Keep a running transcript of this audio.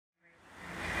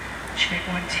Check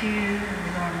 1, 2.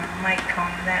 We're on my mic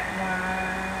on that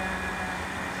one.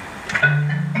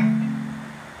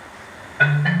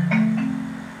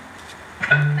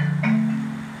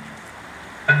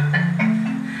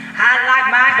 I like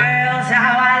my girls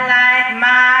how I like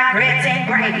my grits and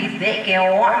gravy, thick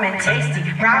and warm and tasty.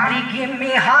 Probably give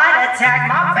me a heart attack.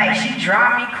 My face, she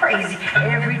drive me crazy.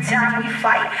 Every time we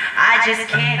fight, I just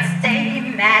can't stay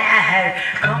mad at her.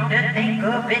 Come to think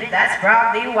of it, that's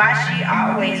probably why she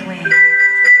always wins.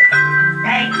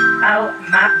 Hey, oh,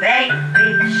 my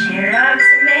baby, she loves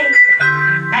me.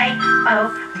 Hey,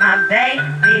 oh, my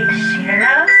baby, she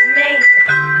loves me.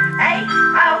 Hey,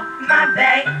 oh, my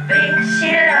baby,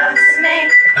 she loves me.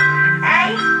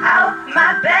 Hey, oh,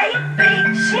 my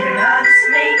baby, she loves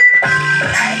me.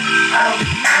 Hey, oh,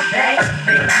 my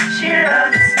baby, she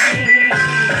loves me.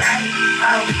 Hey,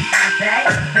 oh, my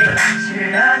baby, she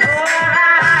loves me.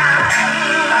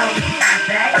 Oh, my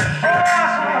baby, she loves me.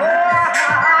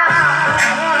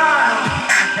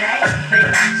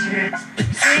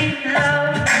 Sweet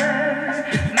lover,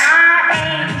 my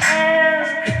angel,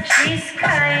 she's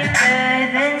kinder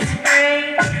than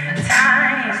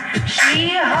springtime. She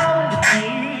holds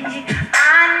me, I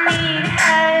need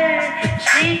her,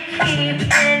 she keeps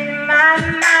in my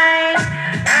mind.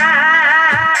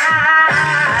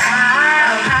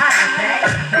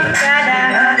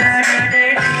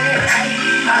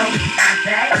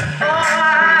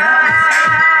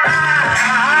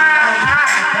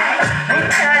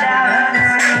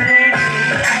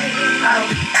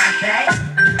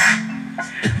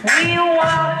 We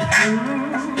walk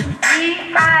through the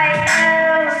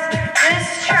aisles,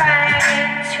 just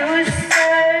trying to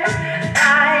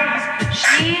survive.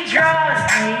 She draws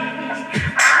me,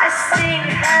 I sing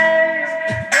her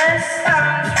the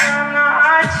songs from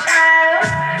our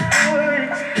childhood.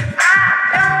 I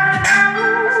don't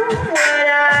know what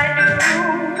I'd do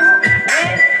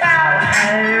without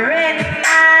her in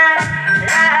my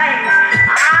life.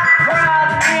 I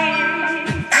probably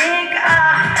dig a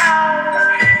hole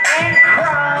and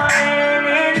crawling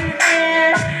in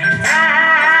and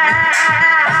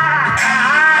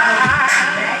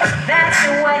that's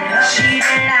what she'd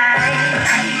like.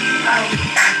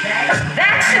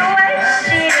 That's what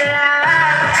she'd like.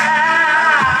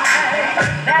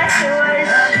 That's what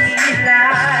she'd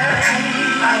like.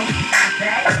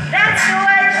 That's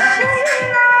what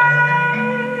she'd like.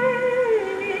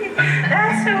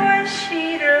 That's what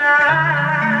she'd like.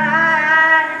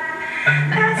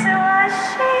 That's what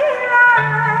she'd like.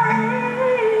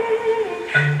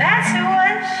 That's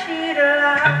what she'd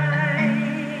like.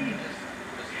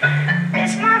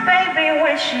 It's my baby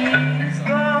when she's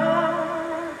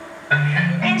gone,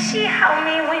 and she held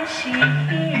me when she's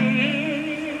here.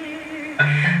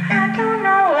 I don't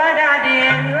know what I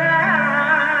did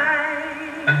right.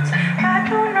 I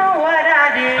don't know what I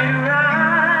did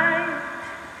right.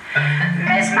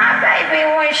 Miss my baby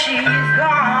when she's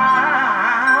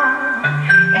gone,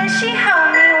 and she held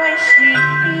me when she's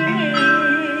here.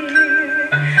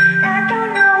 I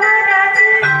don't know what I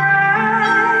did right.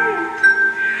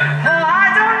 Oh, I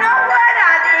don't know what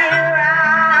I did right.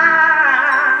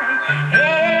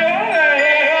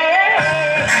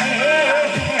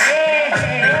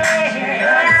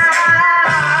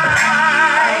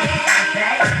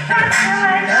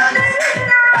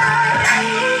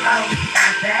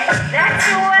 That's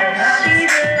what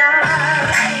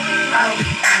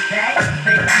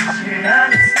she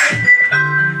loves me.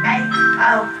 Hey,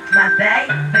 oh, my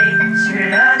baby, she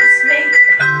loves me.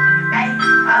 Hey,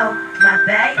 oh, my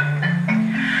baby.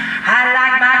 I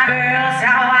like my girls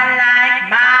how I like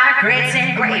my grits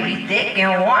and gravy, thick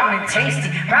and warm and tasty.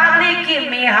 Probably give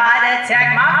me a heart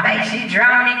attack. My face, she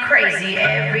drive me crazy.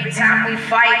 Every time we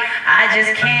fight, I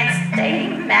just can't stay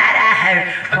mad at her.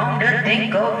 Come to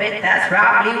think of it, that's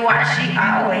probably why she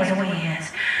always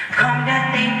wins. Come to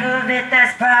think of it,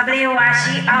 that's probably why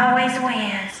she always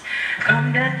wins.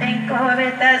 Come to think of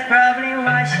it, that's probably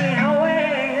why she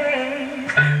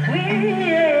always wins.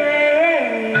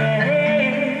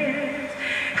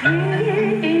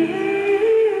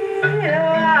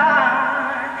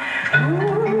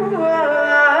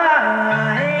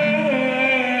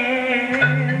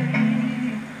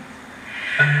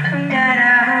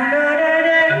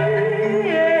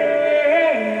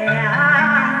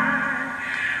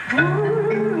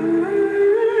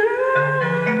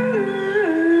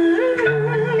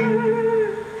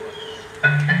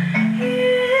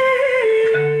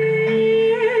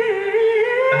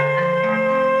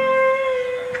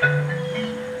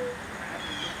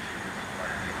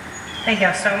 Thank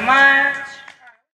y'all so much.